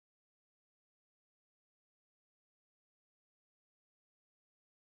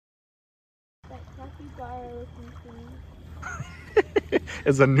fire looking thing.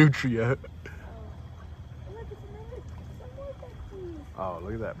 It's a nutria. Oh, look, it's another. Some more duckies. Oh,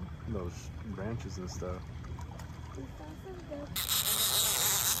 look at that. Those branches and stuff. We found some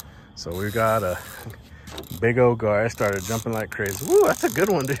ducks. So we got a big old gar. I started jumping like crazy. Woo, that's a good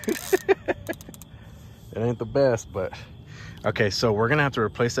one, dude. It ain't the best, but okay. So we're gonna have to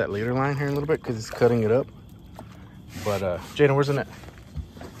replace that leader line here in a little bit because it's cutting it up. But Jadon, where's the net?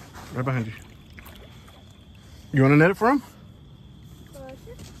 Right behind you. You want to net it for him?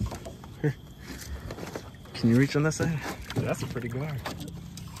 Here. Can you reach on that side? Yeah, that's a pretty gar.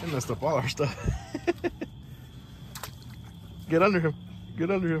 It messed up all our stuff. Get under him.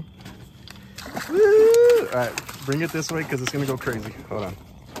 Get under him. Woo! All right, bring it this way because it's gonna go crazy. Hold on.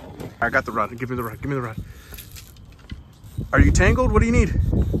 I got the rod. Give me the rod. Give me the rod. Are you tangled? What do you need? I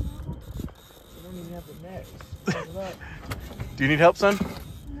don't even have the net. Do you need help, son?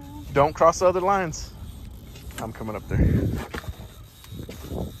 No. Don't cross the other lines. I'm coming up there.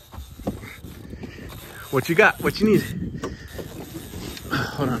 What you got? What you need?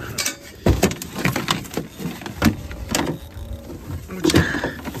 Hold on.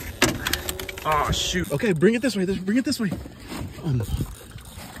 Oh, shoot. Okay, bring it this way. Bring it this way.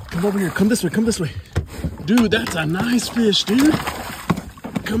 Come over here. Come this way. Come this way. Dude, that's a nice fish, dude.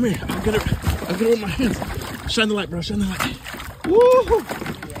 Come here. I'll get it with my hands. Shine the light, bro. Shine the light. Woo!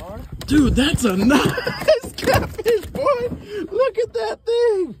 Dude, that's a nice catfish, boy. Look at that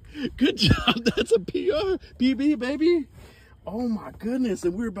thing. Good job. That's a PB, baby. Oh my goodness.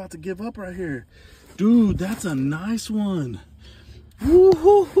 And we're about to give up right here. Dude, that's a nice one.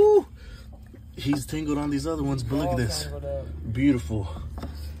 Woo-hoo-hoo. He's tangled on these other ones, but look at this. Beautiful.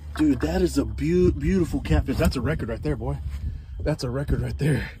 Dude, that is a beautiful catfish. That's a record right there, boy. That's a record right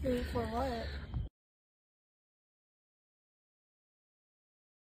there. For what?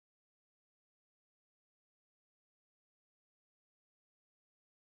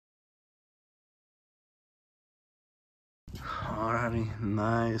 Alrighty,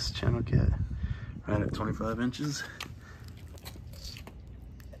 nice channel cat. Right at 25 inches.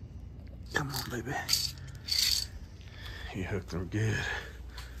 Come on, baby. He hooked him good.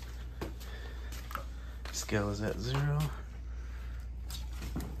 Scale is at 0.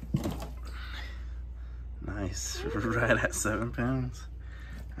 Nice, right at 7 pounds.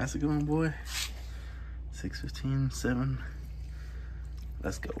 That's a good one, boy. 6:15, 7.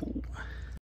 Let's go.